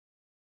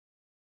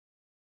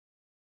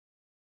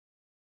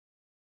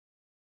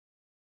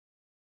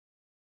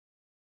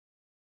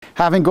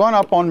having gone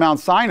up on Mount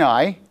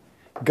Sinai,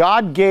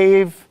 God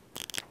gave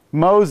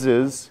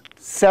Moses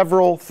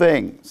several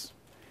things.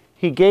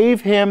 He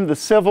gave him the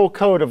civil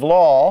code of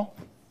law,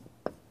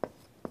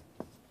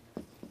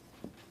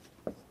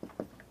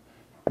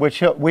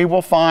 which we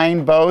will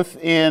find both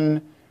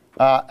in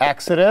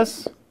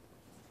Exodus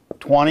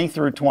 20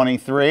 through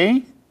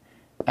 23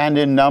 and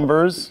in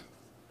Numbers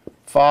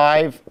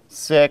 5,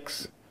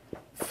 6,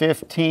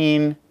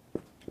 15,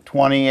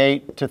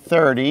 28 to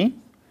 30.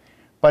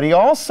 But he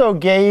also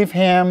gave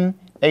him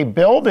a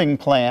building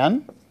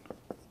plan,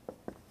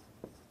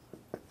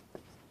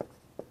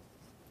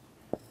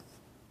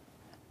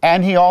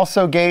 and he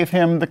also gave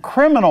him the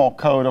criminal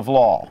code of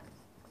law.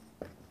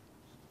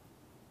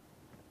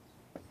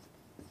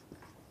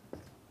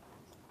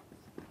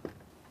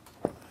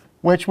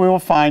 Which we will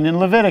find in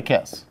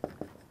Leviticus.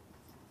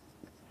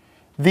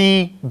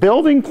 The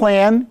building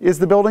plan is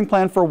the building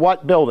plan for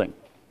what building?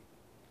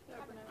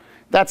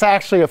 That's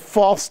actually a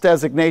false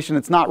designation.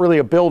 It's not really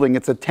a building,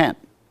 it's a tent.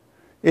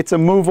 It's a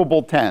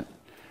movable tent.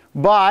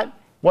 But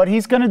what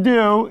he's going to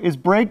do is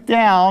break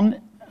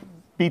down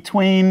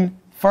between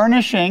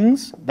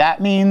furnishings,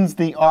 that means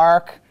the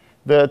ark,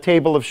 the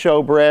table of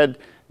showbread,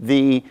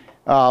 the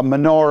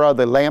menorah,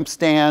 the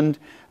lampstand,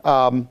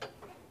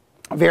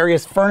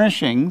 various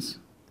furnishings.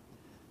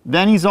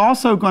 Then he's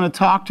also going to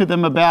talk to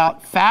them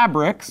about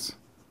fabrics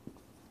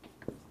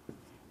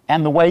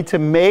and the way to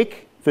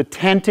make the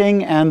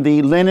tenting and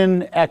the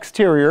linen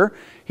exterior.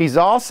 He's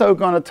also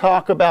going to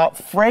talk about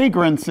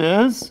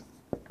fragrances,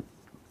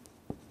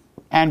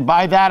 and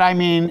by that I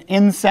mean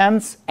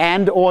incense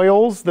and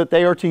oils that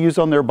they are to use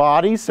on their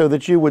bodies so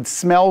that you would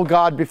smell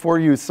God before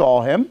you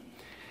saw him,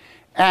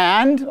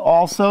 and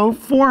also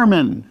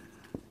foremen,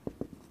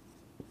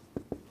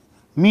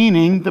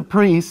 meaning the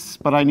priests,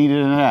 but I needed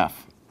an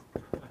F.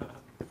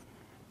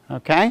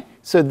 Okay?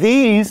 So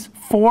these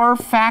 4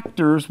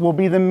 factors will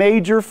be the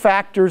major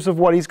factors of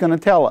what he's going to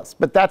tell us.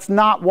 But that's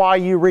not why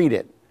you read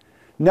it.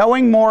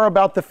 Knowing more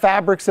about the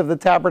fabrics of the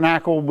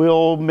tabernacle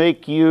will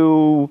make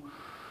you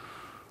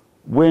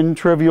win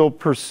Trivial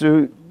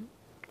Pursuit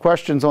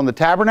questions on the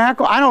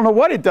tabernacle. I don't know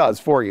what it does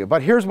for you,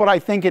 but here's what I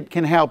think it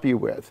can help you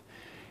with.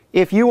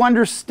 If you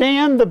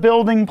understand the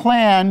building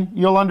plan,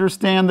 you'll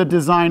understand the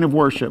design of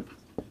worship.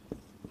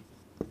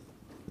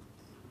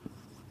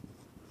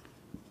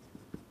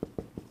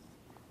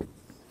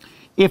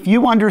 If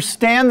you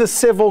understand the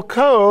civil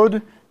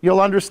code,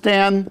 you'll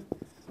understand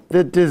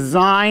the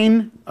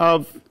design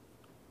of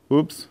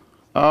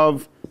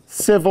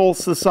civil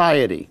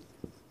society.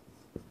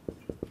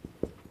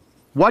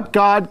 What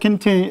God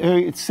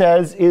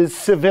says is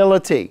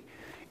civility.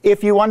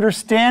 If you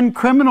understand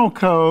criminal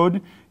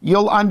code,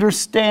 you'll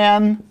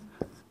understand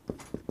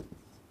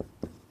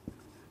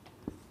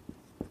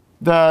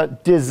the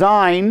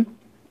design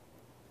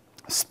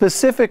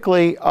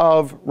specifically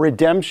of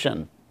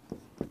redemption.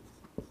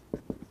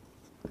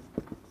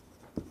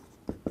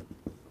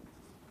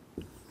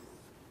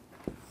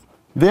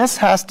 This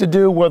has to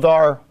do with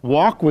our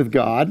walk with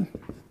God.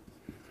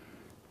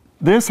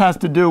 This has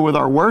to do with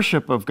our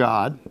worship of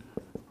God.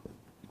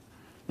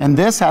 And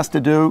this has to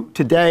do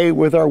today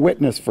with our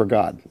witness for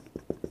God.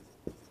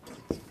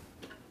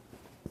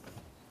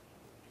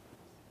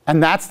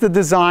 And that's the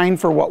design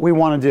for what we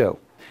want to do.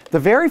 The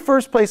very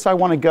first place I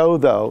want to go,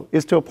 though,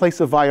 is to a place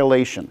of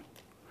violation.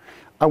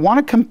 I want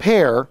to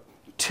compare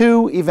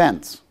 2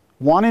 events.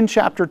 One in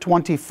chapter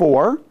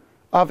 24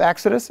 of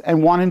Exodus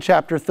and one in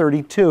chapter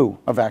 32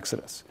 of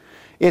Exodus.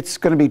 It's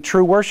going to be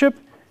true worship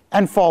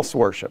and false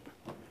worship.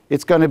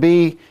 It's going to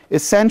be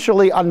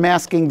essentially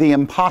unmasking the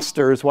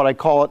imposter, is what I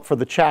call it for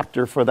the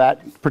chapter for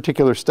that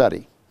particular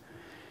study.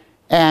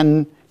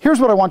 And here's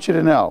what I want you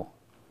to know.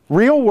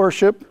 Real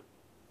worship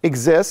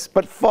exists,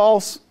 but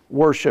false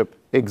worship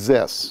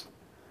exists.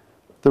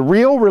 The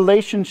real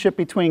relationship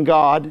between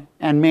God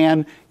and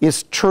man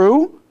is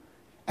true,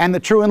 and the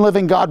true and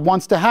living God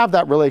wants to have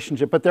that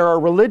relationship. But there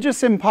are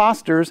religious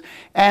imposters,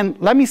 and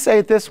let me say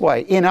it this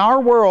way. In our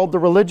world, the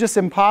religious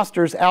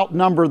imposters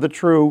outnumber the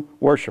true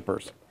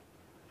worshipers.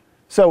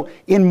 So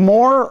in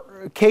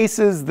more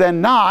cases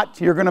than not,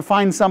 you're going to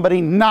find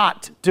somebody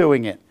not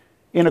doing it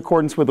in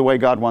accordance with the way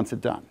God wants it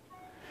done.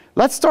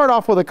 Let's start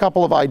off with a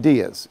couple of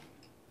ideas.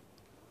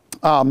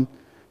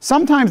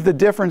 Sometimes the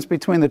difference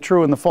between the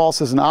true and the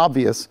false isn't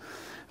obvious.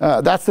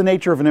 That's the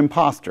nature of an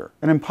imposter.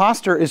 An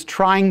imposter is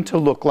trying to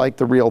look like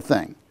the real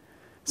thing.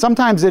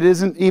 Sometimes it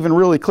isn't even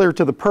really clear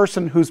to the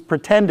person who's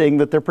pretending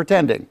that they're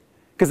pretending,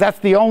 because that's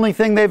the only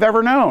thing they've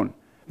ever known.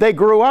 They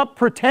grew up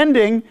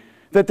pretending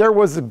that there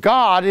was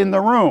God in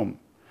the room.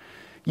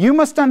 You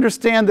must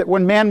understand that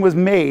when man was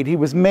made, he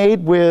was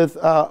made with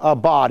a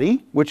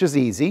body, which is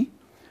easy,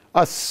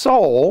 a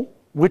soul,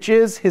 which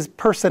is his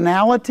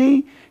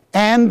personality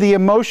and the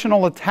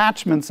emotional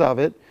attachments of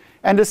it,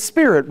 and a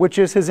spirit, which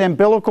is his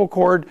umbilical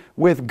cord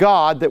with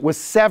God that was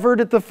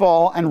severed at the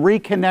fall and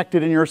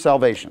reconnected in your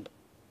salvation.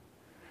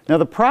 Now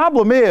the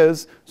problem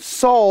is,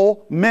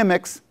 soul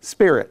mimics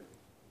spirit.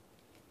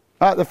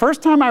 The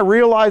first time I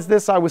realized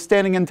this, I was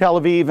standing in Tel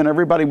Aviv, and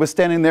everybody was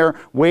standing there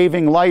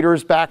waving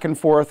lighters back and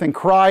forth and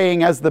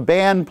crying as the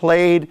band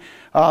played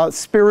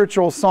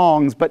spiritual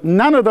songs, but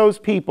none of those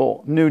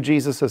people knew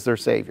Jesus as their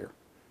Savior.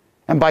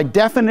 And by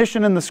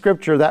definition in the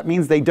Scripture, that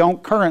means they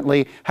don't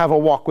currently have a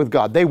walk with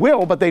God. They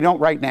will, but they don't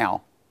right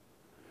now.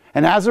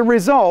 And as a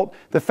result,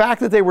 the fact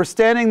that they were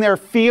standing there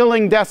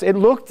feeling it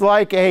looked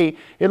like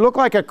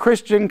a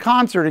Christian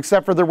concert,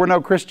 except for there were no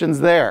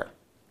Christians there.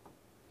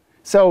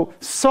 So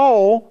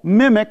soul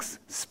mimics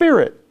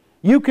spirit.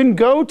 You can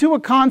go to a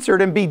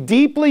concert and be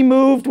deeply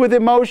moved with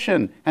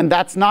emotion, and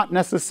that's not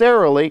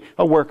necessarily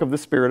a work of the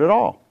Spirit at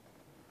all.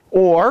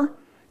 Or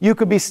you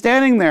could be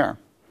standing there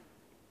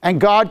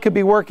and God could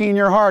be working in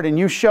your heart and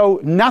you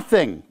show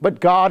nothing, but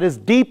God is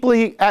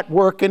deeply at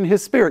work in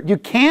His Spirit. You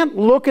can't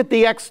look at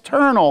the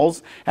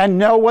externals and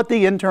know what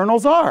the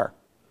internals are.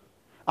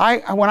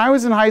 When I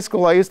was in high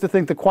school, I used to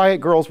think the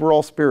quiet girls were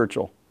all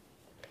spiritual.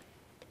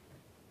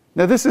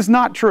 Now, this is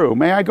not true.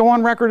 May I go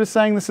on record as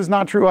saying this is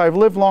not true? I've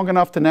lived long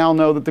enough to now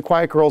know that the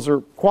quiet girls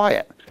are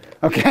quiet,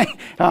 okay?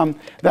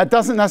 That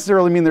doesn't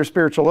necessarily mean they're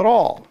spiritual at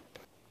all.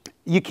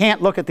 You can't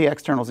look at the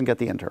externals and get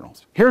the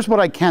internals. Here's what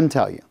I can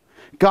tell you.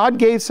 God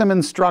gave some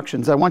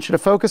instructions. I want you to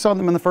focus on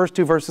them in the first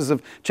 2 verses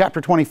of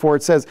chapter 24.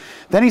 It says,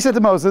 "Then he said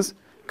to Moses,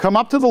 'Come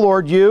up to the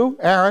Lord, you,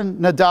 Aaron,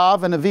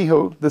 Nadav, and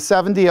Abihu, the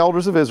 70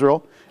 elders of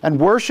Israel, and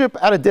worship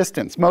at a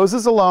distance.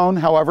 Moses alone,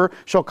 however,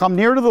 shall come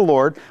near to the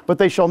Lord, but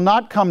they shall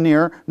not come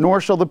near, nor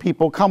shall the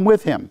people come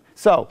with him.'"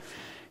 So,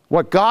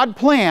 what God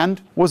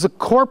planned was a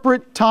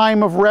corporate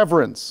time of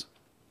reverence.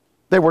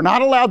 They were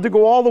not allowed to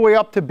go all the way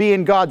up to be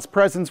in God's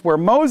presence where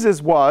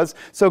Moses was,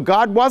 so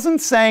God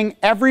wasn't saying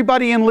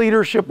everybody in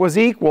leadership was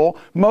equal.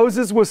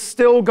 Moses was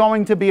still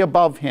going to be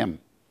above him,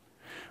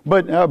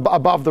 but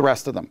above the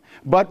rest of them.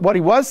 But what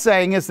he was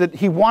saying is that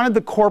he wanted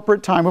the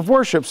corporate time of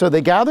worship. So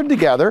they gathered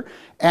together,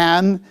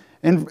 and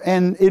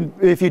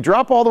if you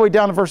drop all the way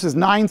down to verses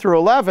 9 through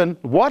 11,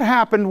 what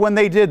happened when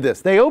they did this?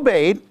 They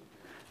obeyed,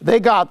 they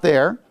got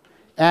there,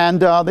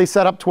 and they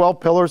set up 12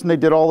 pillars, and they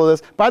did all of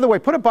this. By the way,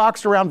 put a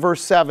box around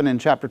verse 7 in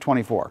chapter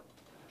 24.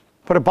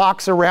 Put a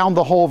box around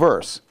the whole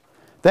verse.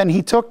 "Then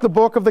he took the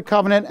book of the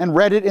covenant and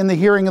read it in the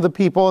hearing of the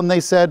people, and they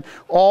said,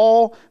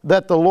 'All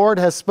that the Lord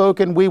has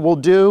spoken we will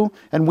do,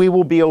 and we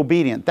will be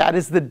obedient.'" That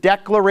is the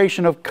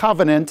declaration of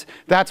covenant.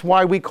 That's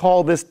why we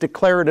call this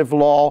declarative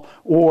law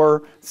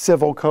or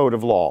civil code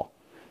of law.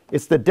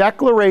 It's the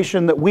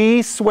declaration that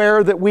we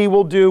swear that we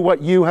will do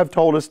what you have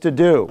told us to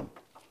do.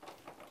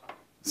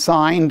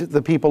 Signed,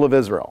 the people of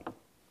Israel.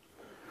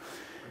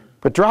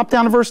 But drop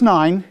down to verse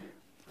 9,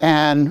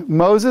 and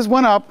Moses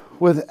went up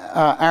with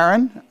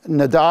Aaron,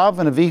 Nadav,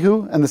 and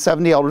Abihu, and the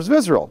 70 elders of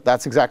Israel.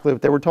 That's exactly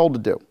what they were told to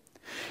do.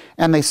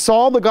 "And they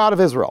saw the God of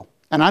Israel,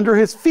 and under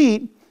his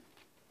feet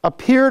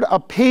appeared a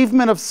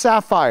pavement of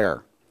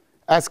sapphire,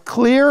 as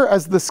clear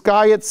as the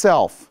sky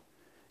itself.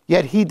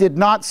 Yet he did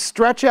not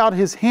stretch out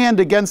his hand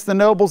against the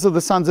nobles of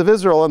the sons of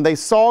Israel, and they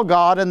saw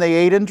God, and they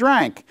ate and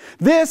drank."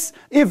 This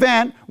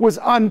event was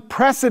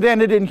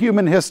unprecedented in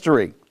human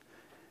history.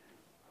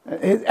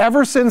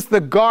 Ever since the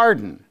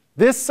garden,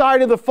 this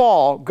side of the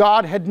fall,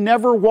 God had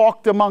never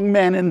walked among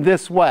men in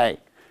this way.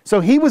 So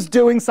he was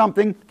doing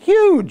something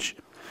huge.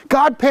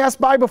 God passed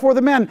by before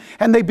the men,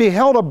 and they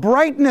beheld a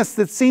brightness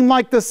that seemed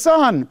like the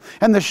sun.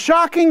 And the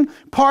shocking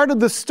part of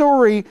the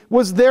story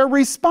was their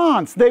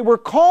response. They were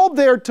called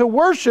there to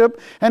worship,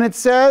 and it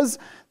says,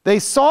 they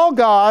saw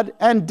God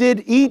and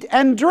did eat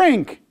and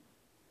drink.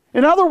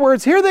 In other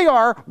words, here they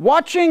are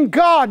watching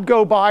God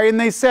go by, and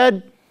they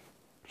said,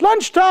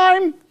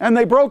 "Lunchtime," and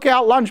they broke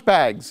out lunch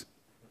bags.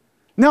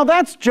 Now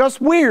that's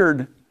just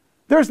weird.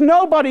 There's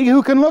nobody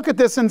who can look at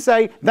this and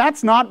say,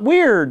 that's not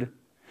weird.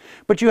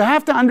 But you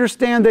have to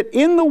understand that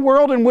in the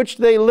world in which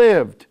they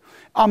lived,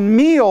 a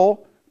meal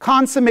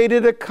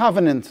consummated a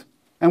covenant.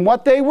 And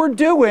what they were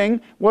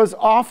doing was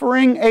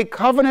offering a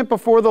covenant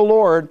before the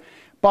Lord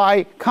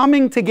by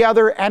coming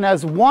together, and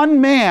as one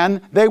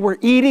man, they were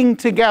eating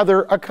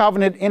together a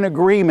covenant in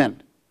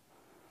agreement.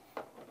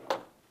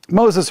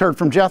 Moses heard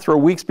from Jethro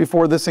weeks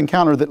before this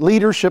encounter that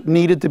leadership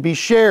needed to be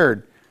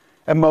shared.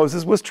 And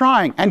Moses was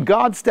trying. And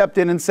God stepped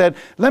in and said,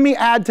 "Let me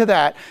add to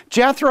that.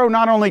 Jethro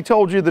not only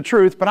told you the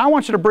truth, but I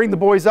want you to bring the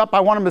boys up. I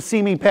want them to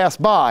see me pass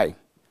by."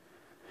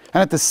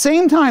 And at the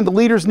same time, the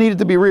leaders needed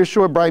to be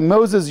reassured by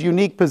Moses'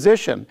 unique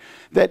position,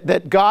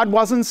 that God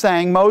wasn't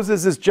saying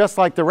Moses is just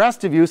like the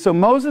rest of you, so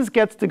Moses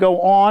gets to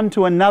go on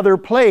to another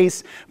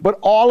place, but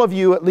all of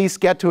you at least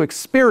get to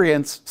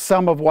experience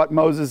some of what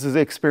Moses is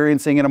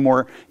experiencing in a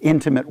more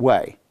intimate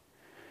way.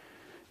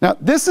 Now,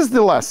 this is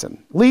the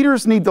lesson.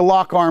 Leaders need to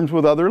lock arms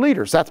with other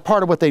leaders. That's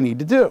part of what they need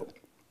to do.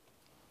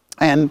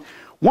 And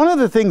one of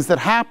the things that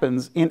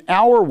happens in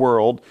our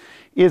world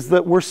is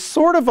that we're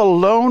sort of a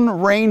Lone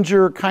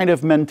Ranger kind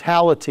of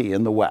mentality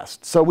in the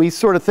West. So we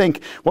sort of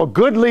think, well,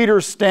 good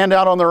leaders stand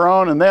out on their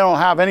own and they don't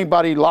have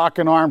anybody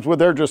locking arms with,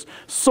 they're just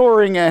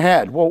soaring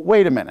ahead. Well,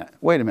 wait a minute.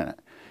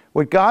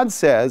 What God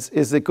says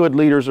is that good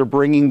leaders are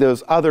bringing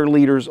those other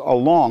leaders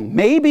along.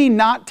 Maybe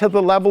not to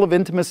the level of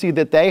intimacy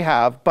that they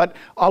have, but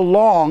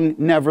along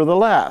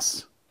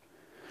nevertheless.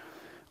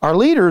 Our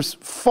leaders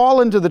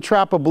fall into the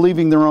trap of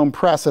believing their own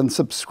press and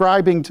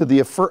subscribing to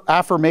the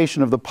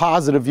affirmation of the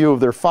positive view of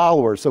their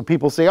followers. So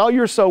people say, oh,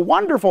 you're so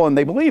wonderful, and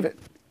they believe it.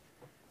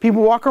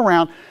 People walk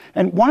around,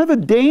 and one of the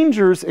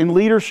dangers in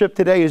leadership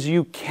today is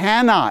you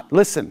cannot,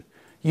 listen,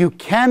 you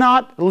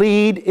cannot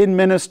lead in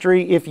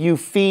ministry if you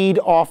feed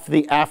off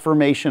the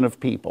affirmation of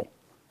people.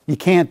 You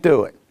can't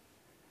do it.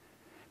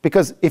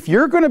 Because if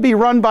you're going to be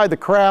run by the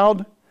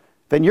crowd,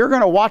 then you're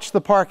going to watch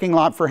the parking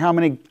lot for how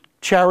many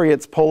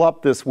chariots pull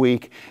up this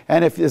week.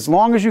 And as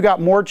long as you got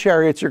more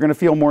chariots, you're going to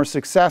feel more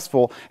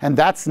successful. And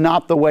that's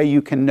not the way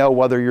you can know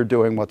whether you're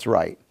doing what's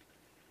right.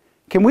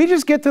 Can we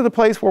just get to the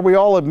place where we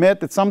all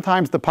admit that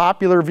sometimes the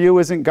popular view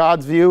isn't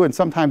God's view and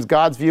sometimes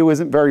God's view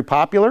isn't very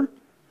popular?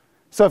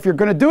 So if you're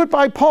going to do it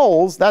by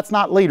polls, that's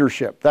not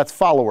leadership, that's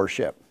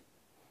followership.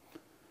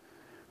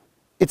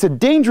 It's a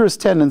dangerous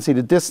tendency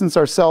to distance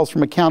ourselves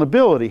from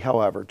accountability,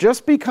 however.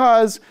 Just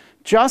because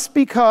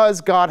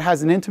God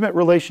has an intimate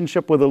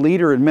relationship with a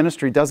leader in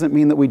ministry doesn't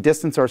mean that we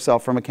distance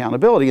ourselves from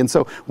accountability. And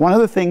so one of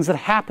the things that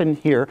happened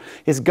here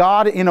is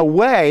God, in a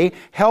way,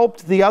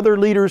 helped the other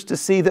leaders to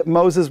see that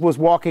Moses was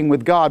walking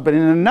with God. But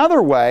in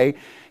another way,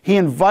 he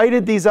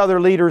invited these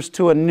other leaders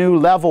to a new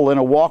level in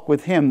a walk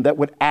with him that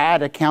would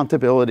add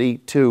accountability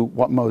to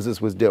what Moses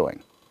was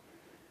doing.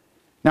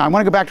 Now, I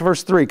want to go back to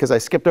verse 3 because I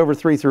skipped over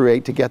 3 through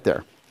 8 to get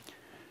there.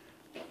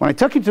 When I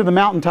took you to the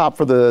mountaintop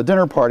for the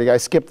dinner party, I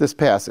skipped this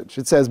passage.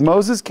 It says,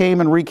 Moses came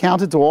and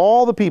recounted to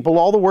all the people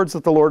all the words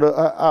of the Lord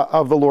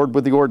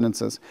with the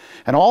ordinances.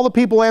 And all the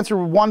people answered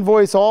with one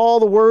voice,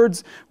 all the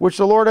words which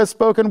the Lord has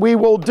spoken, we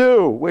will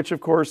do. Which, of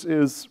course,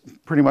 is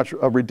pretty much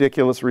a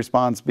ridiculous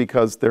response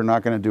because they're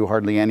not going to do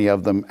hardly any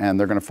of them and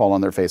they're going to fall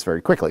on their face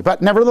very quickly. But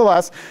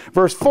nevertheless,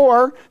 verse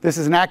 4, this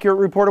is an accurate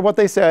report of what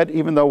they said,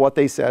 even though what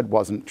they said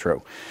wasn't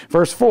true.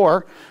 Verse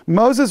 4,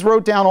 Moses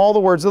wrote down all the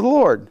words of the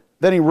Lord.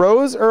 Then he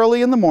rose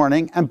early in the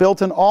morning and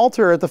built an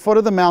altar at the foot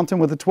of the mountain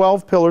with the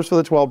 12 pillars for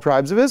the 12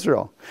 tribes of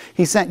Israel.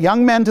 He sent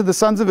young men to the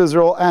sons of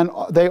Israel, and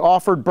they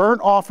offered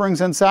burnt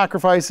offerings and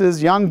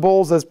sacrifices, young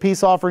bulls as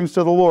peace offerings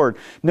to the Lord.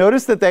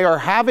 Notice that they are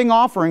having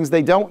offerings.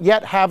 They don't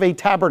yet have a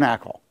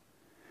tabernacle.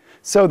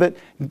 So that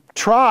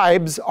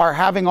tribes are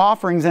having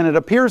offerings, and it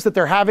appears that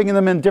they're having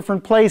them in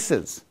different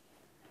places.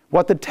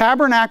 What the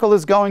tabernacle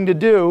is going to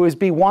do is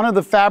be one of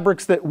the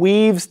fabrics that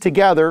weaves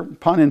together,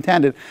 pun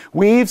intended,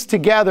 weaves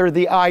together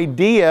the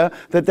idea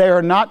that they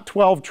are not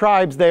 12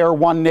 tribes, they are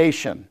one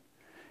nation.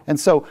 And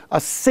so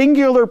a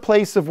singular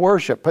place of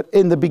worship. But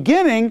in the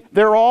beginning,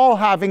 they're all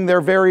having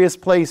their various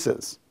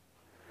places.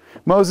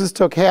 Moses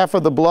took half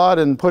of the blood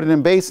and put it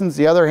in basins.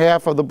 The other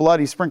half of the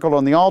blood he sprinkled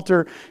on the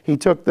altar. He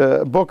took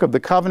the book of the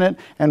covenant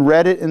and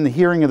read it in the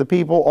hearing of the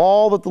people.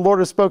 All that the Lord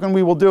has spoken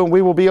we will do, and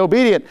we will be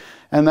obedient.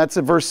 And that's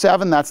at verse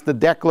 7. That's the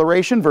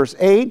declaration. Verse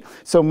 8.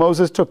 So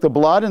Moses took the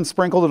blood and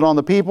sprinkled it on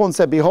the people and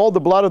said, behold, the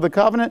blood of the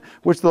covenant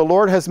which the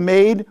Lord has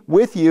made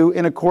with you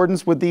in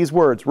accordance with these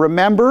words.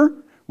 Remember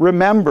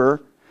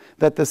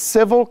that the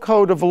civil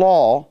code of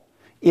law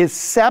is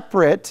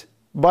separate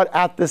but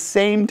at the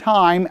same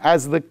time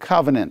as the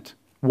covenant.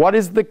 What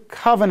is the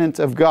covenant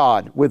of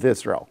God with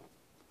Israel?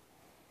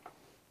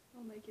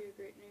 I'll make you a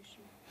great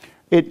nation.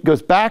 It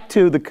goes back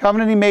to the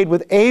covenant he made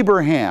with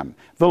Abraham.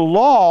 The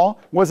law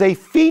was a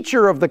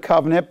feature of the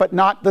covenant, but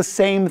not the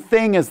same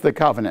thing as the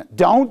covenant.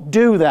 Don't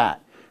do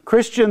that.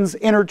 Christians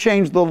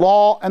interchange the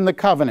law and the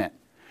covenant.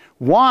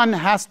 One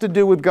has to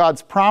do with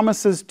God's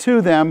promises to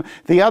them.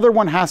 The other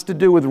one has to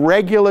do with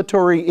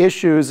regulatory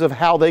issues of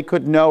how they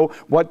could know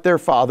what their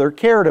father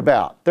cared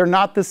about. They're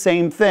not the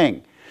same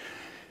thing.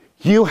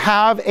 You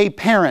have a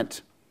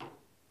parent.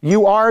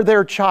 You are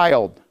their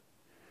child.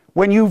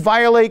 When you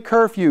violate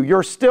curfew,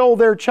 you're still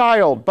their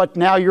child, but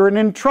now you're an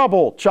in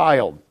trouble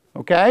child.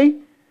 Okay?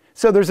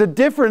 So there's a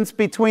difference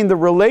between the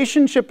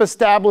relationship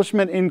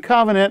establishment in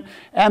covenant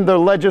and the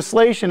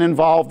legislation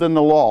involved in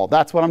the law.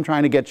 That's what I'm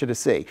trying to get you to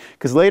see.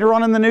 Because later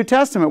on in the New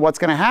Testament, what's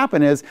going to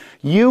happen is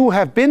you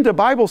have been to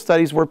Bible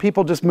studies where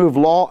people just move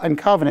law and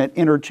covenant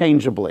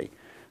interchangeably.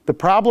 The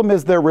problem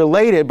is they're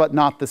related but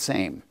not the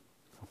same.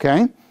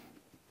 Okay?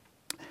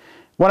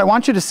 What I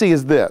want you to see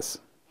is this.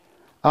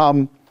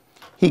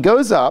 He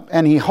goes up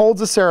and he holds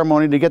a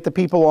ceremony to get the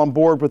people on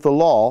board with the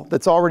law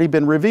that's already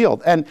been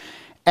revealed.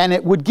 And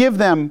it would give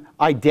them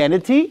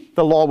identity.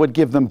 The law would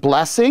give them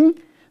blessing.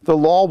 The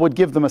law would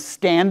give them a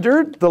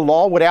standard. The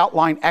law would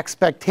outline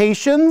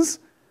expectations.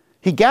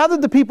 He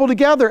gathered the people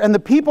together, and the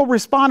people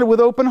responded with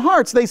open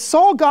hearts. They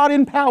saw God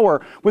in power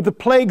with the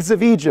plagues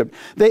of Egypt.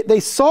 They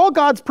saw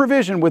God's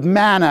provision with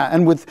manna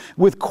and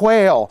with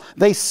quail.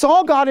 They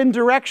saw God in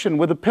direction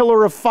with a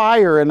pillar of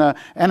fire and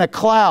a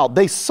cloud.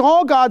 They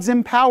saw God's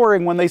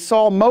empowering when they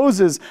saw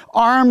Moses'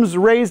 arms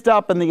raised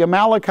up and the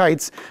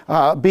Amalekites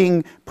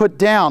being put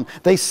down.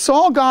 They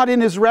saw God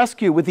in his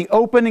rescue with the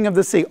opening of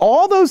the sea.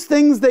 All those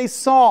things they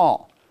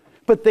saw,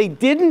 but they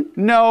didn't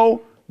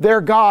know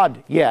their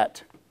God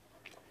yet.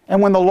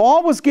 And when the law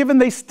was given,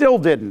 they still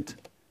didn't.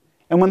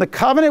 And when the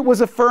covenant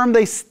was affirmed,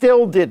 they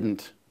still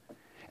didn't.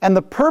 And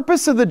the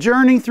purpose of the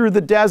journey through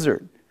the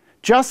desert,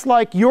 just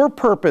like your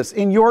purpose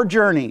in your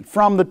journey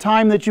from the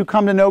time that you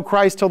come to know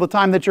Christ till the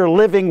time that you're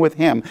living with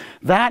Him,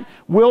 that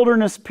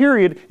wilderness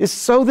period is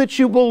so that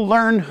you will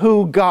learn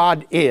who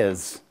God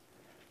is.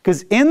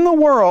 Because in the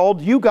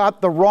world, you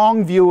got the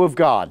wrong view of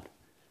God.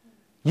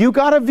 You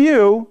got a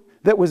view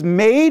that was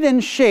made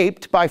and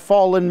shaped by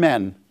fallen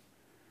men.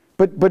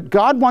 But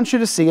God wants you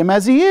to see Him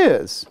as He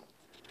is.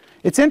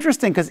 It's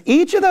interesting because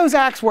each of those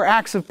acts were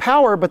acts of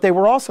power, but they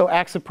were also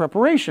acts of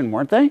preparation,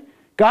 weren't they?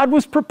 God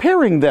was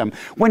preparing them.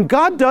 When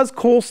God does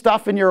cool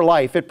stuff in your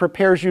life, it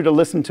prepares you to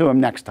listen to Him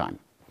next time.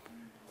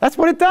 That's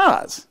what it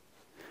does.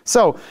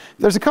 So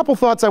there's a couple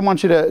thoughts I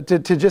want you to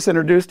just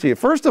introduce to you.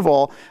 First of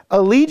all, the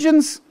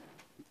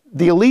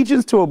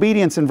allegiance to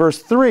obedience in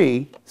verse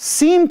 3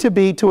 seemed to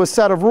be to a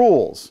set of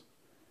rules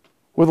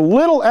with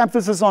little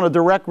emphasis on a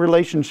direct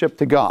relationship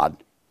to God.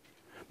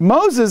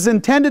 Moses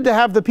intended to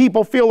have the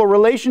people feel a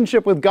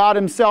relationship with God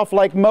Himself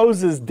like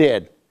Moses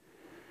did.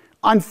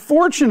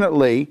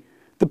 Unfortunately,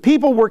 the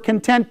people were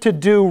content to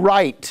do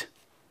right,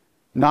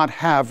 not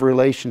have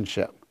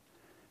relationship.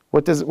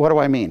 What do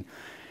I mean?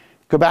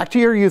 Go back to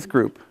your youth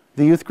group,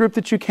 the youth group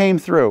that you came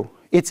through.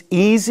 It's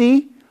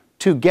easy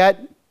to get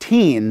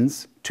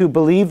teens to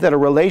believe that a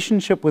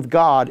relationship with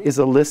God is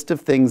a list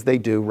of things they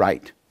do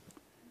right.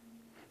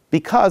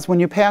 Because when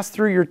you pass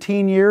through your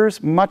teen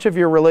years, much of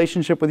your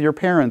relationship with your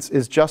parents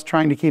is just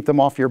trying to keep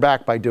them off your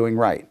back by doing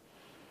right.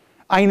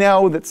 I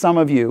know that some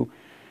of you,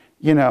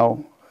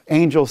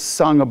 angels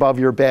sung above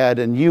your bed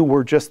and you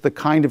were just the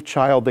kind of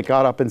child that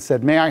got up and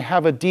said, may I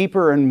have a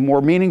deeper and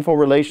more meaningful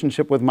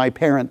relationship with my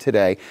parent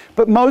today?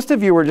 But most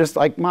of you were just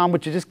like, Mom,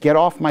 would you just get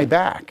off my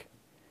back?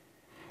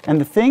 And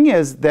the thing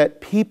is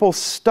that people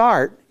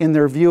start in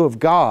their view of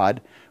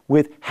God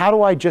with, how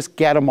do I just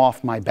get him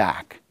off my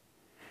back?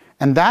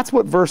 And that's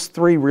what verse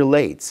 3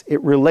 relates.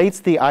 It relates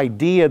the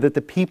idea that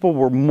the people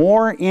were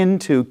more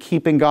into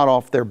keeping God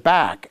off their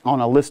back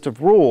on a list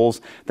of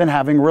rules than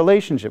having a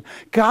relationship.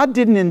 God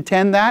didn't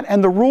intend that,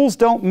 and the rules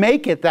don't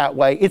make it that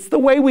way. It's the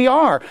way we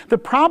are. The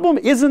problem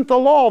isn't the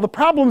law. The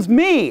problem's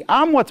me.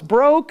 I'm what's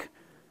broke.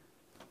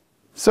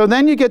 So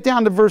then you get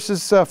down to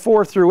verses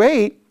 4 through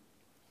 8,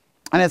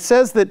 and it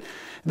says that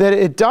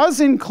it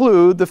does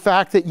include the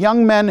fact that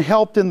young men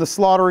helped in the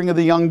slaughtering of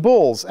the young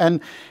bulls.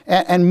 And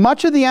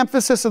much of the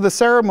emphasis of the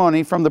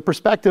ceremony from the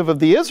perspective of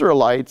the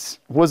Israelites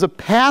was a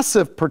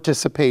passive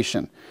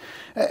participation.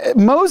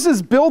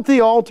 Moses built the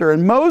altar,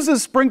 and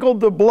Moses sprinkled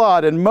the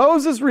blood, and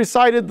Moses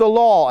recited the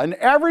law, and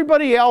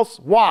everybody else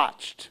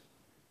watched.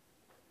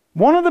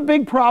 One of the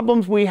big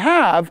problems we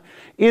have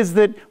is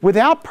that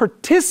without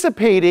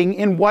participating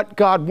in what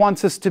God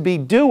wants us to be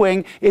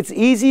doing, it's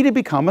easy to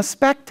become a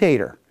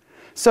spectator.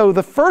 So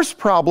the first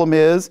problem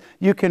is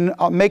you can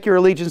make your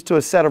allegiance to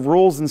a set of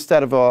rules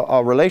instead of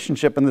a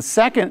relationship. And the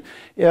second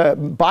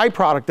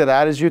byproduct of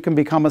that is you can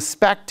become a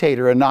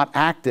spectator and not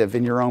active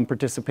in your own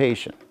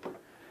participation.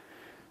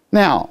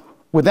 Now,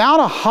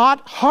 without a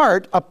hot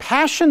heart, a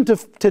passion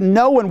to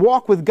know and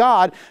walk with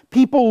God,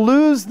 people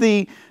lose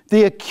the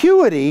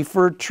acuity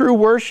for true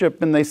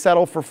worship and they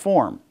settle for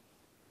form.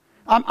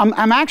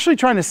 I'm actually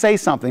trying to say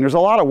something. There's a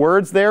lot of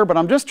words there, but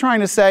I'm just trying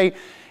to say,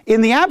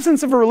 in the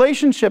absence of a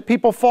relationship,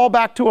 people fall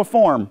back to a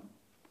form.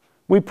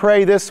 We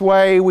pray this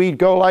way, we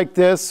go like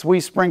this, we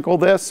sprinkle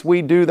this,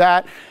 we do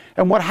that.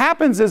 And what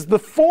happens is the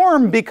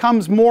form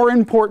becomes more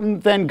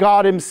important than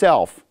God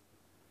Himself.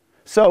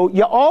 So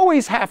you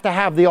always have to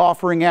have the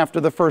offering after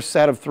the first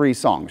set of 3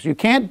 songs. You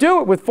can't do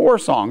it with 4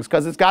 songs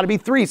because it's got to be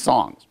 3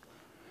 songs.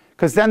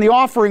 Because then the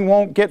offering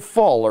won't get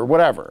full or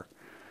whatever.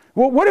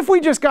 Well, what if we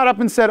just got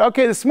up and said,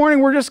 okay, this morning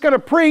we're just going to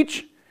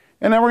preach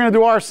and then we're going to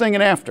do our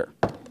singing after?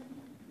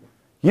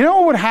 You know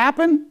what would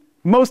happen?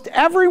 Most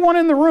everyone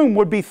in the room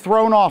would be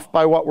thrown off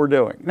by what we're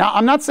doing. Now,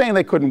 I'm not saying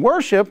they couldn't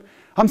worship.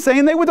 I'm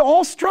saying they would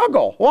all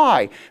struggle.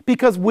 Why?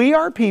 Because we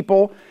are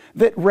people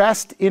that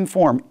rest in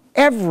form.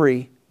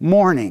 Every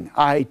morning,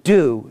 I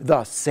do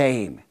the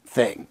same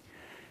thing.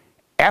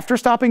 After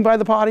stopping by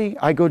the potty,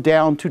 I go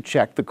down to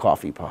check the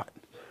coffee pot.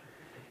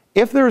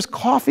 If there's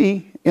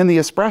coffee in the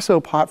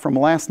espresso pot from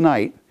last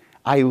night,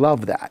 I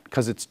love that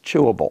because it's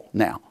chewable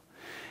now.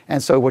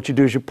 And so what you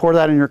do is you pour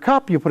that in your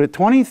cup, you put it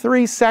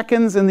 23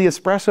 seconds in the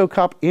espresso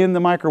cup in the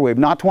microwave.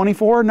 Not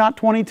 24, not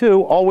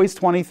 22, always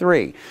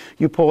 23.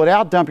 You pull it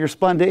out, dump your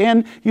Splenda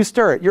in, you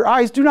stir it. Your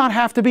eyes do not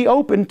have to be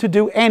open to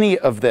do any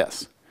of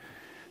this.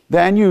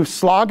 Then you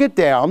slog it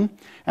down,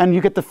 and you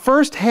get the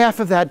first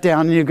half of that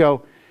down, and you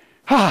go,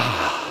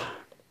 ah.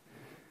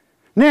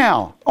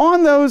 Now,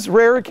 on those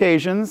rare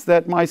occasions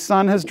that my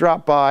son has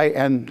dropped by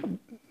and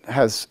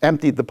has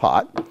emptied the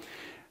pot,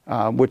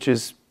 which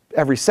is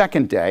every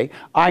second day,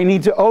 I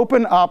need to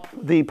open up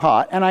the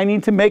pot and I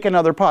need to make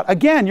another pot.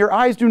 Again, your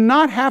eyes do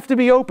not have to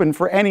be open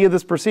for any of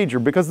this procedure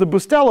because the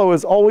Bustelo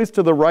is always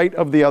to the right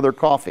of the other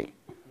coffee.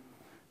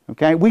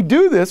 Okay? We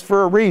do this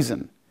for a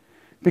reason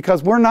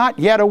because we're not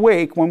yet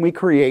awake when we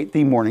create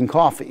the morning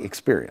coffee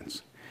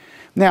experience.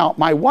 Now,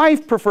 my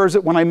wife prefers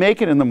it when I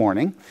make it in the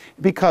morning,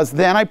 because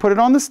then I put it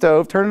on the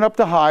stove, turn it up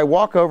to high,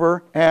 walk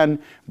over and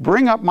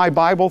bring up my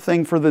Bible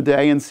thing for the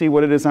day and see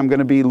what it is I'm going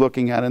to be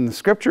looking at in the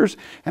scriptures.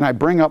 And I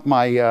bring up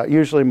my,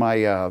 usually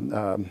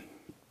my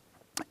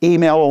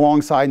email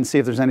alongside and see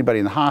if there's anybody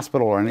in the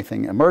hospital or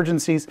anything,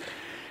 emergencies.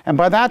 And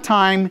by that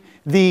time,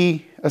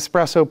 the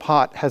espresso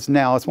pot has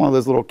now, it's one of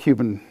those little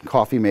Cuban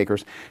coffee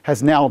makers,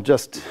 has now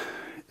just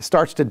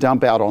starts to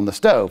dump out on the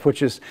stove,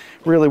 which is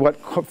really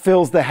what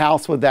fills the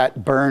house with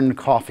that burned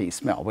coffee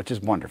smell, which is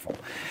wonderful.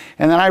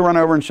 And then I run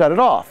over and shut it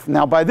off.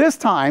 Now, by this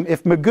time,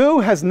 if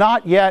Magoo has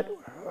not yet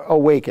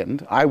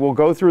awakened, I will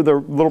go through the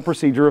little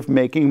procedure of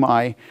making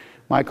my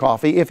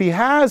coffee. If he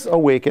has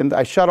awakened,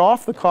 I shut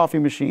off the coffee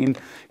machine,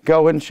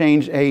 go and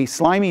change a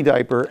slimy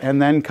diaper,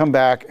 and then come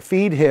back,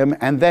 feed him,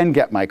 and then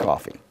get my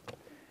coffee.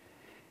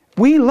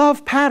 We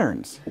love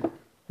patterns.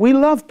 We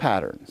love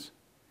patterns.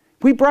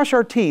 We brush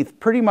our teeth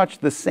pretty much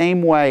the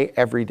same way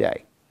every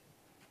day.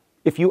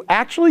 If you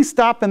actually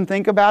stop and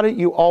think about it,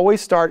 you always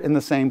start in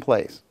the same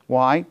place.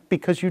 Why?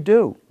 Because you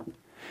do.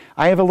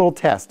 I have a little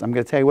test. I'm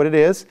going to tell you what it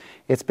is.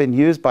 It's been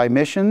used by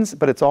missions,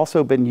 but it's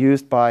also been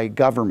used by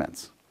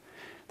governments.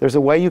 There's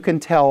a way you can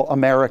tell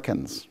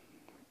Americans,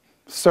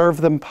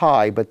 serve them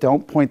pie, but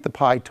don't point the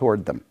pie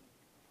toward them.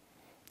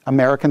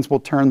 Americans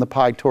will turn the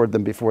pie toward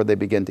them before they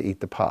begin to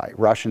eat the pie.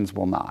 Russians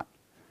will not.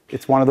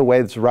 It's one of the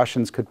ways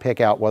Russians could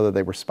pick out whether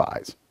they were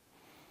spies.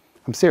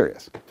 I'm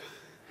serious.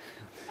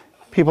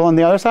 People on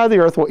the other side of the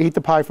earth will eat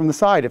the pie from the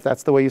side if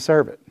that's the way you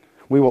serve it.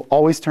 We will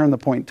always turn the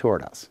point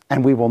toward us,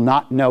 and we will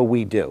not know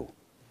we do.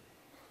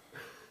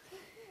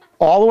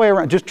 All the way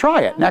around. Just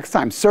try it next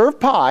time. Serve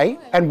pie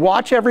and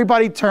watch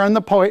everybody turn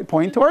the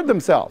point toward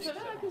themselves.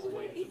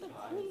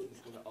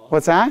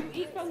 What's that?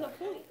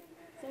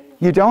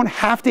 You don't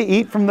have to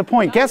eat from the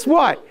point. Guess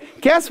what?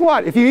 Guess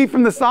what? If you eat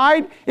from the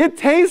side, it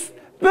tastes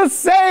the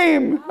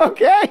same,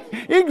 okay?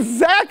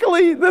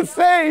 Exactly the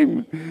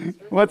same.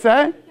 What's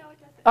that?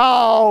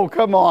 Oh,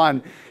 come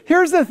on.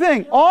 Here's the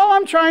thing. All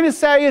I'm trying to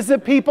say is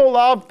that people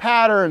love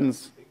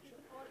patterns.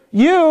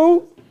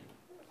 You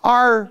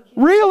are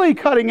really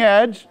cutting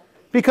edge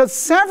because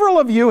several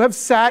of you have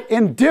sat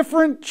in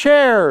different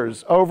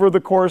chairs over the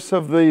course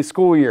of the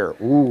school year.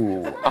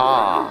 Ooh,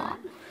 ah.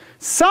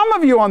 Some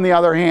of you, on the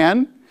other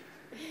hand,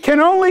 can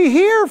only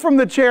hear from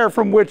the chair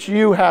from which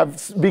you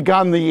have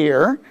begun the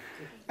year.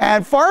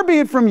 And far be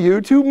it from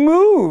you to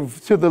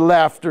move to the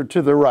left or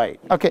to the right.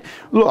 Okay,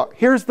 look,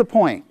 here's the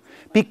point.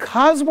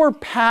 Because we're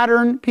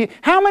pattern people.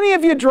 How many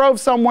of you drove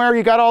somewhere,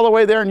 you got all the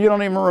way there, and you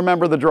don't even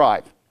remember the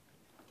drive?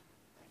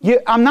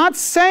 I'm not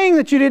saying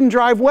that you didn't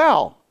drive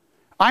well.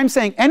 I'm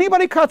saying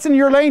anybody cuts in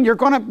your lane,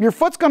 your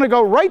foot's going to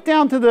go right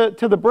down to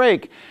the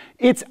brake.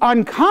 It's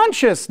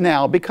unconscious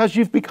now because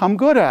you've become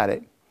good at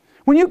it.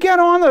 When you get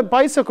on the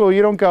bicycle,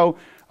 you don't go,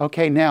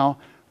 okay, now,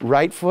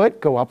 right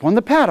foot, go up on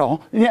the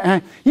pedal.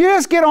 You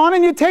just get on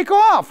and you take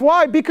off.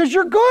 Why? Because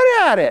you're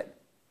good at it.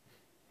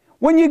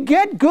 When you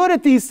get good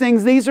at these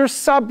things, these are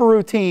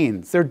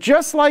subroutines. They're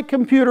just like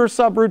computer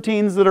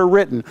subroutines that are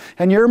written,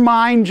 and your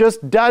mind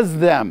just does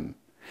them.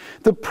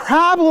 The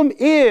problem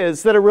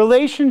is that a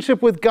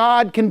relationship with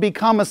God can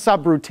become a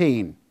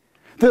subroutine,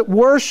 that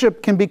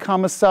worship can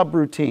become a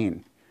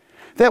subroutine,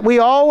 that we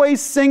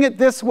always sing it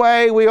this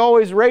way, we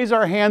always raise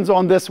our hands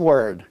on this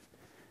word.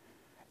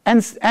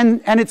 And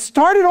it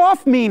started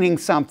off meaning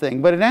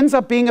something, but it ends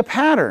up being a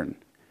pattern.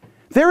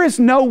 There is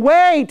no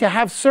way to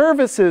have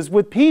services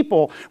with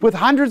people, with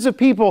hundreds of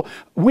people,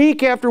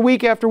 week after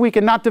week after week,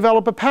 and not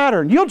develop a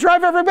pattern. You'll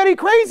drive everybody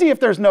crazy if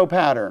there's no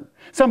pattern.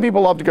 Some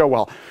people love to go,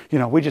 well, you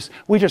know, we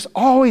just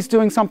always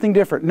doing something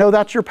different. No,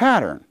 that's your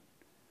pattern.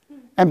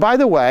 And by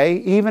the way,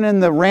 even in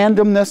the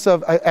randomness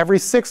of every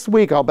 6th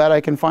week, I'll bet I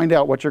can find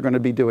out what you're going to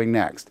be doing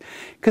next.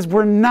 Because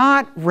we're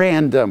not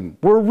random.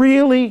 We're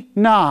really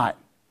not.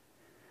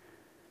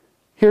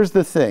 Here's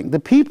the thing. The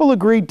people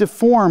agreed to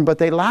form, but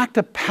they lacked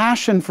a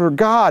passion for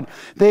God.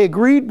 They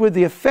agreed with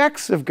the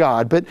effects of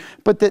God,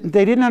 but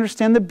they didn't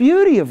understand the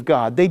beauty of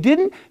God. They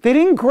didn't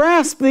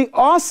grasp the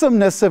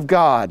awesomeness of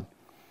God.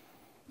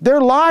 Their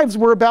lives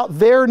were about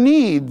their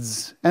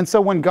needs. And so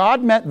when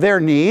God met their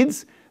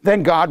needs,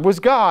 then God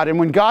was God. And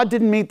when God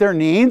didn't meet their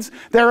needs,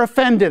 they're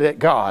offended at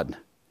God.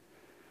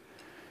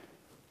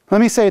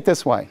 Let me say it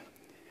this way.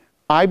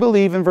 I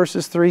believe in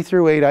verses 3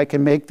 through 8, I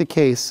can make the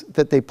case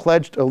that they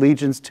pledged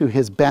allegiance to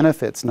his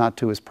benefits, not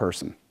to his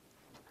person.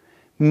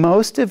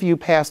 Most of you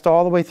passed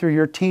all the way through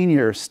your teen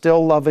years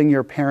still loving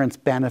your parents'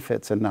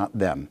 benefits and not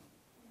them.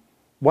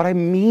 What I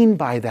mean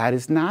by that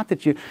is not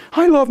that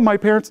I love my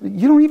parents.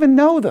 You don't even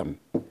know them.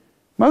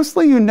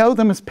 Mostly you know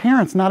them as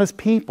parents, not as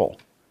people.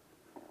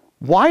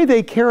 Why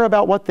they care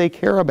about what they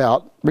care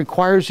about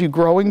requires you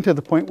growing to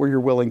the point where you're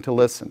willing to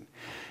listen.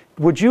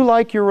 Would you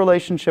like your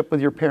relationship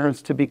with your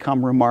parents to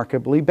become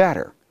remarkably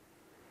better?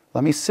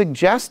 Let me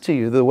suggest to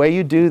you the way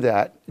you do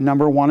that,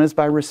 number 1 is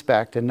by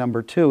respect, and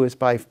number 2 is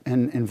by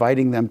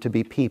inviting them to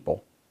be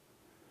people.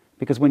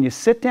 Because when you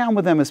sit down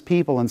with them as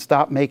people and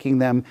stop making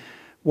them,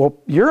 well,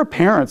 you're a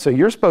parent, so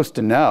you're supposed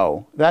to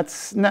know.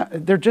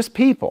 They're just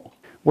people.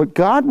 What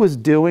God was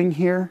doing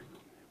here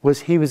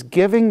was he was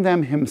giving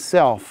them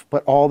himself,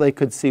 but all they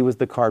could see was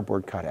the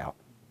cardboard cutout.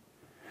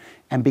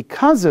 And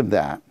because of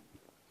that,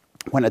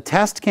 when a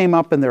test came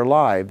up in their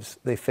lives,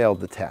 they failed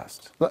the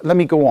test. Let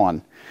me go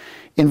on.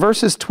 In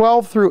verses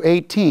 12 through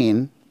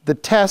 18, the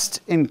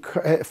test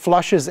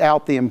flushes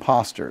out the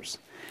imposters.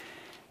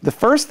 The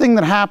first thing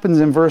that happens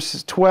in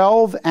verse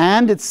 12,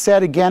 and it's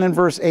said again in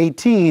verse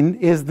 18,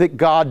 is that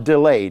God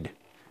delayed.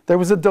 There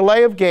was a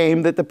delay of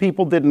game that the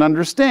people didn't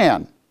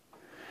understand.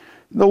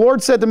 The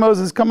Lord said to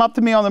Moses, "Come up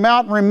to me on the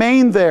mountain,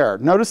 remain there."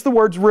 Notice the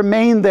words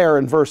 "remain there"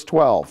 in verse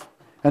 12.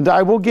 "And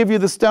I will give you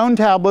the stone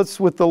tablets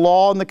with the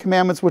law and the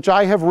commandments which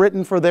I have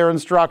written for their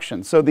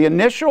instruction." So the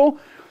initial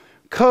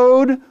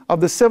code of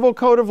the civil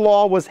code of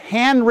law was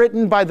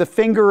handwritten by the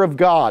finger of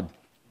God.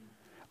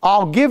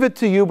 I'll give it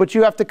to you, but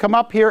you have to come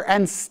up here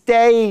and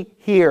stay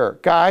here.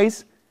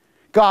 Guys,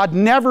 God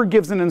never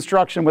gives an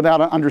instruction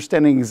without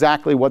understanding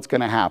exactly what's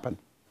going to happen.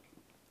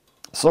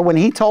 So when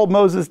he told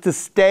Moses to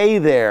stay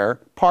there,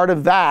 part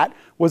of that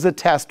was a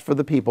test for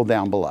the people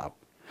down below.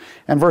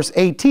 And verse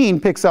 18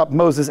 picks up,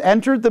 Moses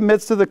entered the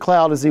midst of the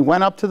cloud as he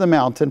went up to the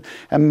mountain,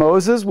 and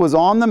Moses was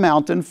on the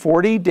mountain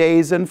 40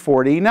 days and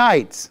 40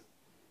 nights.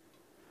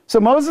 So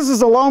Moses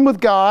is alone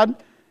with God,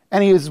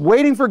 and he is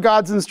waiting for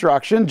God's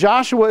instruction.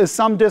 Joshua is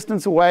some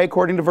distance away,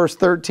 according to verse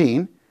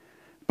 13.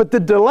 But the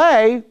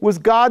delay was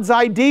God's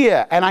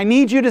idea, and I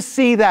need you to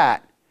see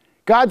that.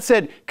 God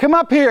said, "Come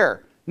up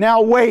here,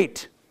 now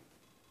wait."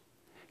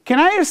 Can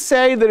I just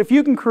say that if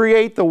you can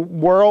create the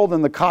world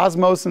and the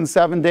cosmos in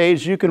 7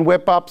 days, you can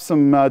whip up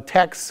some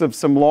texts of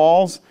some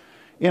laws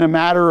in a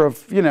matter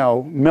of,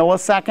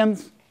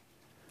 milliseconds?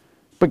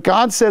 But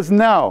God says,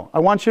 no, I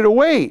want you to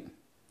wait.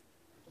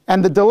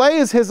 And the delay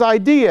is his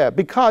idea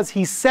because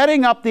he's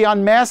setting up the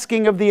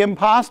unmasking of the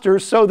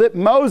imposters so that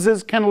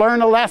Moses can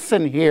learn a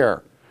lesson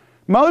here.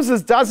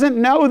 Moses doesn't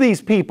know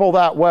these people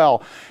that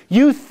well.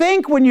 You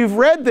think when you've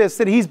read this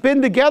that he's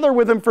been together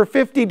with them for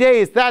 50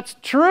 days. That's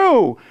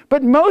true.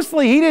 But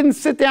mostly he didn't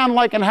sit down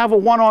and have a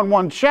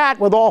one-on-one chat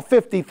with all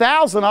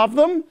 50,000 of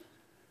them.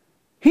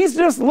 He's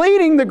just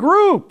leading the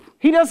group.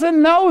 He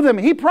doesn't know them.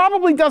 He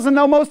probably doesn't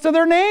know most of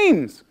their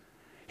names.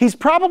 He's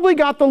probably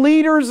got the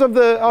leaders of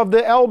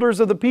the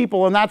elders of the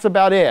people, and that's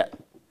about it.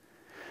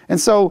 And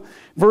so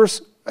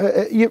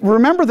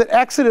remember that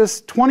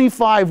Exodus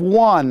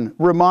 25:1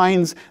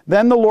 reminds,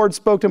 "Then the Lord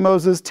spoke to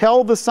Moses,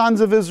 tell the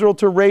sons of Israel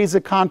to raise a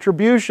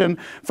contribution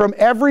from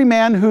every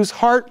man whose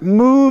heart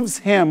moves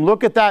him."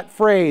 Look at that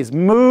phrase,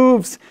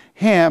 moves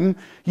him,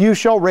 "you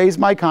shall raise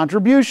my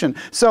contribution."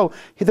 So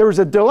there's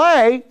a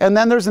delay, and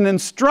then there's an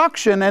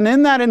instruction, and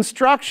in that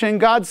instruction,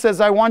 God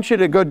says, I want you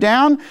to go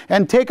down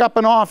and take up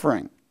an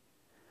offering.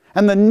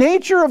 And the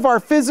nature of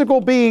our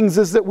physical beings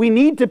is that we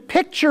need to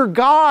picture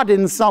God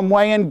in some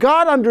way, and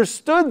God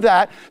understood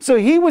that, so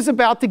he was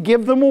about to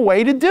give them a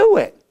way to do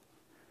it.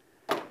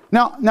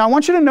 Now I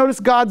want you to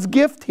notice God's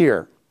gift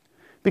here,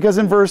 because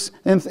in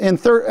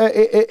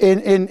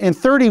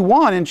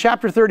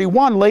chapter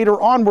 31,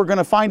 later on, we're going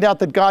to find out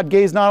that God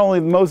gave not only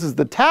Moses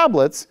the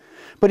tablets,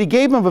 but he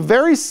gave him a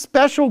very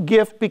special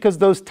gift because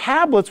those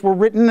tablets were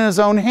written in his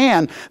own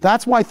hand.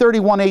 That's why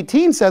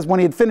 31:18 says when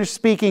he had finished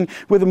speaking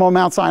with him on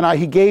Mount Sinai,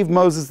 he gave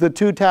Moses the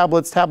 2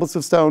 tablets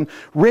of stone,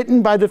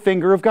 written by the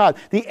finger of God.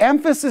 The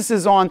emphasis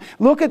is on,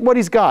 look at what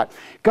he's got.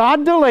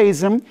 God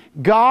delays him,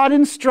 God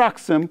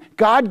instructs him,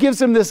 God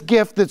gives him this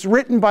gift that's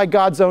written by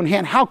God's own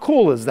hand. How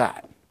cool is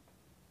that?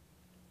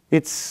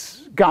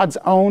 It's God's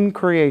own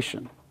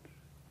creation.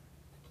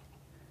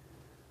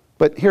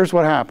 But here's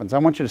what happens. I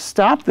want you to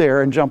stop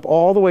there and jump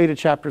all the way to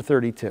chapter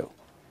 32.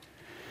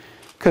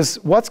 Because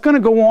what's going to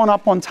go on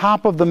up on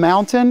top of the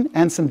mountain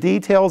and some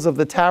details of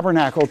the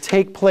tabernacle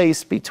take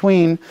place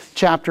between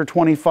chapter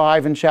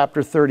 25 and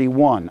chapter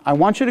 31. I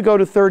want you to go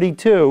to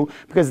 32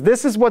 because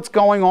this is what's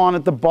going on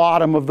at the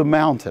bottom of the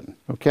mountain.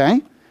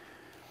 Okay?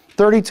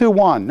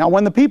 32:1. Now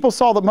when the people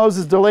saw that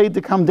Moses delayed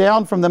to come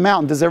down from the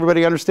mountain, does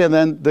everybody understand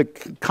then the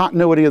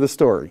continuity of the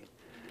story?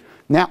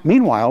 Now,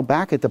 meanwhile,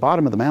 back at the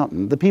bottom of the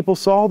mountain, the people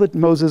saw that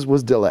Moses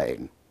was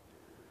delaying.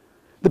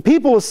 The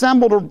people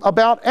assembled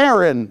about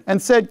Aaron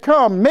and said,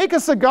 "Come, make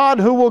us a god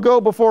who will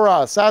go before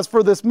us. As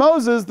for this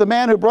Moses, the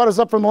man who brought us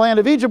up from the land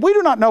of Egypt, we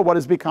do not know what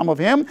has become of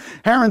him."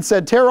 Aaron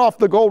said, "Tear off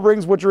the gold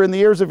rings which are in the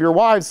ears of your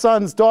wives,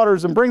 sons,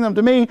 daughters, and bring them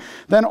to me."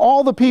 Then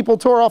all the people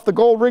tore off the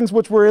gold rings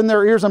which were in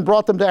their ears and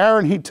brought them to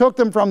Aaron. He took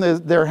them from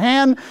their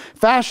hand,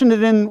 fashioned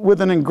it in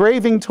with an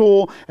engraving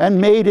tool, and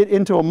made it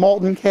into a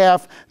molten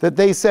calf, that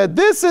they said,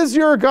 "This is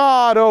your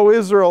God, O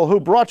Israel, who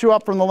brought you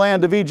up from the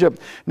land of Egypt."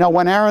 Now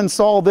when Aaron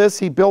saw this,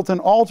 he built an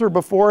altar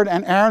before it,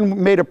 and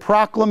Aaron made a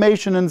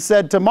proclamation and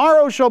said,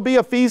 "Tomorrow shall be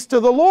a feast to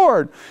the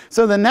Lord."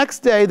 So the next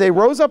day they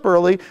rose up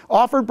early,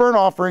 offered burnt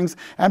offerings,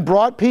 and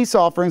brought peace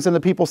offerings, and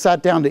the people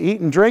sat down to eat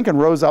and drink and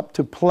rose up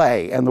to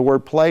play. And the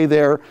word play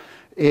there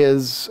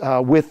is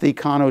with the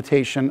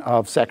connotation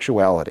of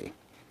sexuality.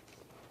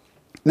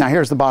 Now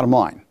here's the bottom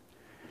line.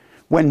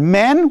 When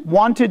men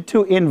wanted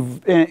to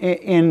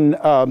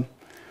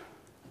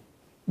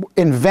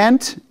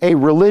invent a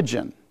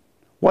religion,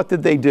 what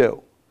did they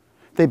do?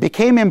 They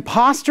became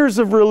imposters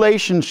of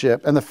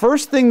relationship, and the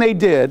first thing they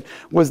did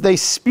was they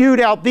spewed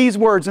out these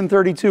words in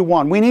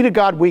 32:1. We need a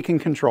God we can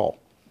control.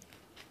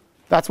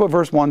 That's what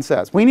verse 1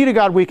 says. We need a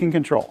God we can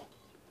control.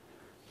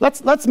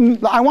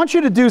 I want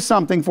you to do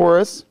something for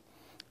us.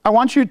 I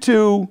want you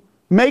to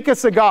make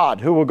us a God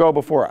who will go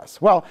before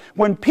us. Well,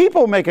 when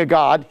people make a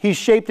God, he's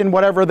shaped in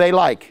whatever they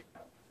like.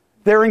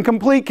 They're in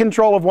complete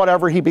control of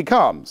whatever he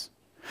becomes.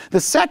 The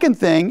second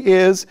thing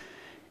is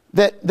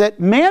that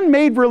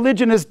man-made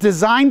religion is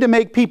designed to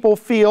make people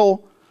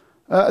feel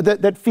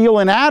that feel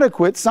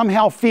inadequate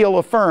somehow feel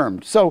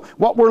affirmed. So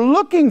what we're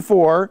looking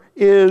for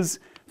is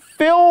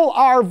fill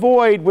our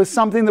void with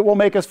something that will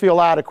make us feel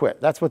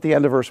adequate. That's what the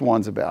end of verse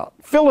 1's about.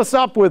 Fill us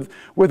up with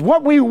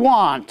what we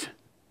want.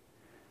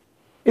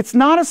 It's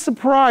not a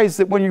surprise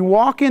that when you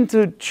walk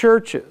into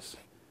churches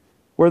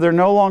where they're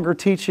no longer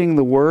teaching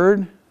the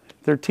Word,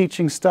 they're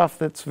teaching stuff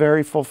that's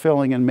very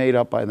fulfilling and made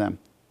up by them.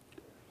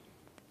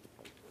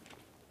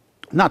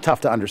 Not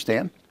tough to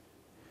understand.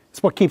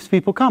 It's what keeps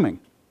people coming.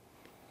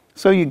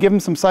 So you give them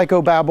some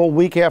psychobabble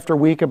week after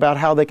week about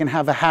how they can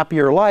have a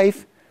happier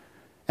life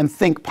and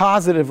think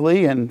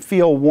positively and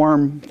feel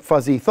warm,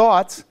 fuzzy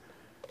thoughts,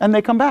 and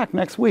they come back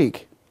next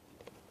week.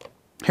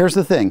 Here's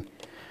the thing.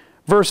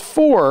 Verse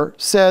 4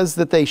 says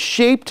that they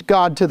shaped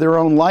God to their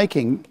own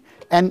liking.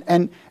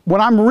 And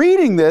when I'm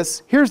reading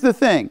this, here's the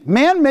thing.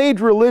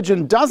 Man-made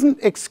religion doesn't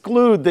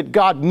exclude that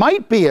God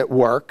might be at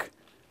work.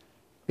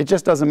 It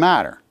just doesn't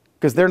matter.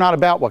 Because they're not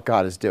about what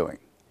God is doing.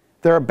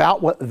 They're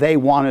about what they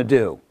want to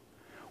do.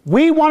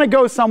 We want to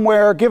go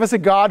somewhere, give us a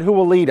God who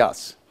will lead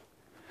us.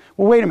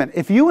 Well, wait a minute.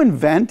 If you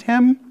invent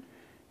him,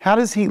 how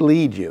does he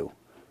lead you?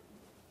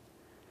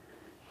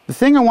 The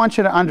thing I want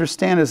you to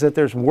understand is that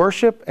there's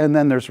worship and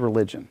then there's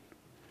religion.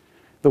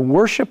 The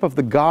worship of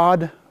the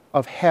God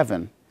of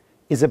heaven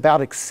is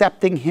about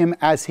accepting him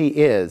as he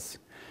is.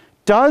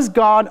 Does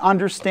God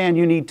understand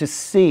you need to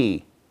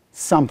see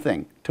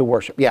something to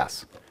worship?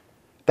 Yes.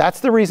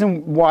 That's the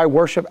reason why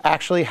worship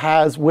actually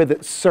has with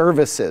it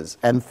services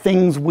and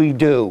things we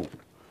do.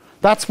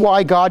 That's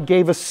why God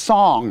gave us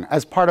song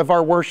as part of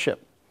our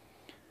worship.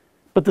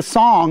 But the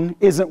song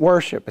isn't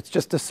worship, it's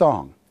just a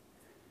song.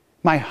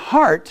 My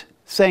heart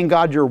saying,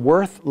 God, you're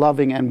worth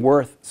loving and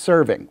worth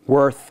serving.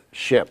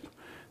 Worth-ship,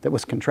 that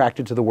was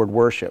contracted to the word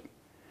worship.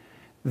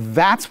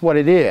 That's what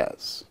it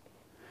is.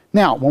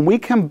 Now, when we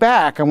come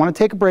back, I want to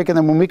take a break, and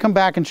then when we come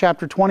back in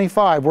chapter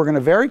 25, we're going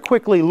to very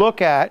quickly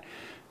look at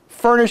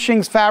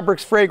furnishings,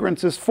 fabrics,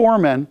 fragrances,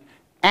 foremen,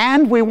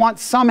 and we want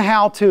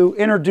somehow to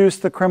introduce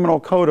the criminal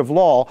code of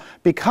law,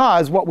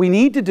 because what we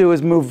need to do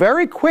is move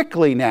very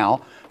quickly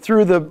now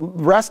through the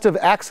rest of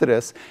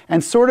Exodus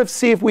and sort of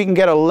see if we can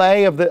get a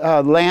lay of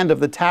the land of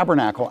the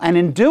tabernacle. And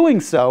in doing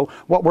so,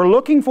 what we're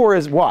looking for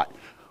is what?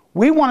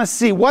 We want to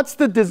see what's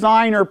the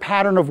design or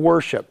pattern of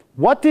worship.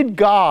 What did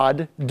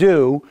God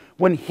do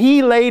when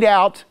he laid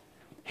out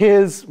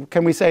his,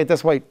 can we say it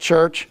this way,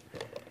 church?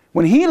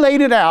 When he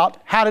laid it out,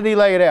 how did he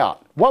lay it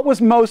out? What was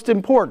most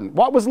important?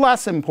 What was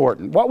less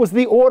important? What was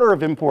the order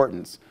of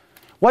importance?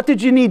 What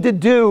did you need to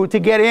do to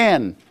get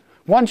in?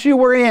 Once you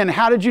were in,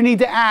 how did you need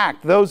to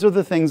act? Those are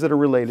the things that are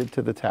related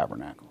to the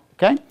tabernacle.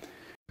 Okay?